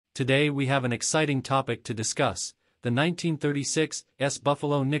Today we have an exciting topic to discuss, the 1936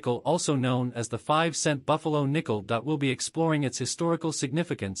 Buffalo nickel, also known as the 5-cent Buffalo nickel. We'll be exploring its historical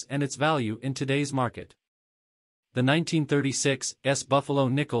significance and its value in today's market. The 1936 Buffalo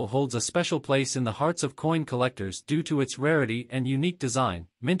nickel holds a special place in the hearts of coin collectors due to its rarity and unique design.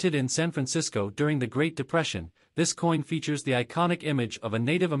 Minted in San Francisco during the Great Depression, this coin features the iconic image of a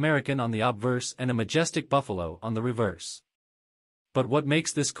Native American on the obverse and a majestic buffalo on the reverse. But what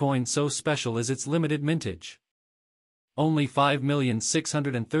makes this coin so special is its limited mintage. Only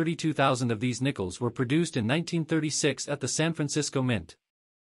 5,632,000 of these nickels were produced in 1936 at the San Francisco Mint.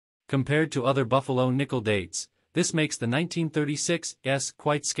 Compared to other Buffalo nickel dates, this makes the 1936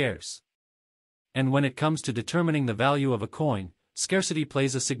 quite scarce. And when it comes to determining the value of a coin, scarcity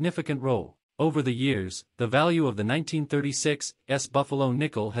plays a significant role. Over the years, the value of the 1936 Buffalo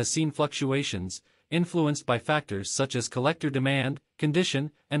nickel has seen fluctuations, influenced by factors such as collector demand,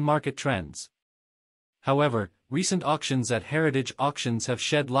 condition, and market trends. However, recent auctions at Heritage Auctions have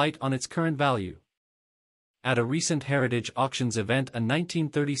shed light on its current value. At a recent Heritage Auctions event, a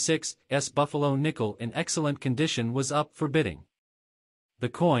 1936 Buffalo nickel in excellent condition was up for bidding. The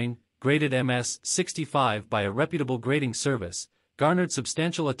coin, graded MS-65 by a reputable grading service, garnered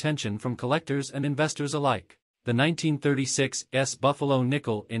substantial attention from collectors and investors alike. The 1936 Buffalo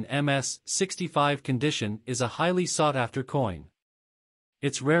nickel in MS-65 condition is a highly sought-after coin.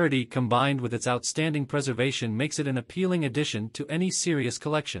 Its rarity combined with its outstanding preservation makes it an appealing addition to any serious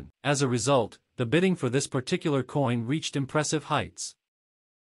collection. As a result, the bidding for this particular coin reached impressive heights.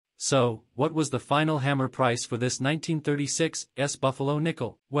 So, what was the final hammer price for this 1936 Buffalo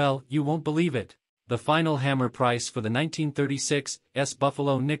nickel? Well, you won't believe it. The final hammer price for the 1936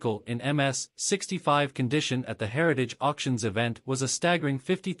 Buffalo nickel in MS-65 condition at the Heritage Auctions event was a staggering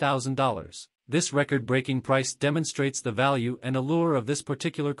 $50,000. This record-breaking price demonstrates the value and allure of this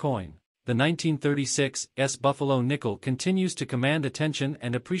particular coin. The 1936 Buffalo nickel continues to command attention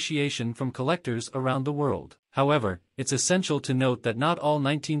and appreciation from collectors around the world. However, it's essential to note that not all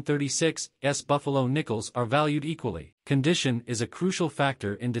 1936 Buffalo nickels are valued equally. Condition is a crucial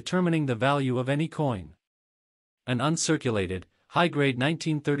factor in determining the value of any coin. An uncirculated, high-grade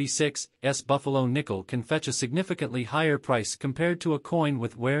 1936 Buffalo nickel can fetch a significantly higher price compared to a coin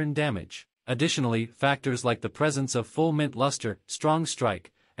with wear and damage. Additionally, factors like the presence of full mint luster, strong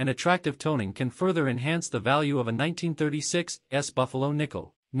strike, and attractive toning can further enhance the value of a 1936 Buffalo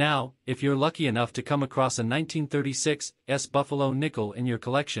nickel. Now, if you're lucky enough to come across a 1936 Buffalo nickel in your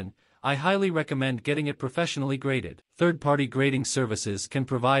collection, I highly recommend getting it professionally graded. Third-party grading services can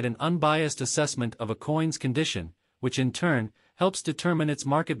provide an unbiased assessment of a coin's condition, which in turn helps determine its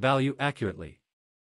market value accurately.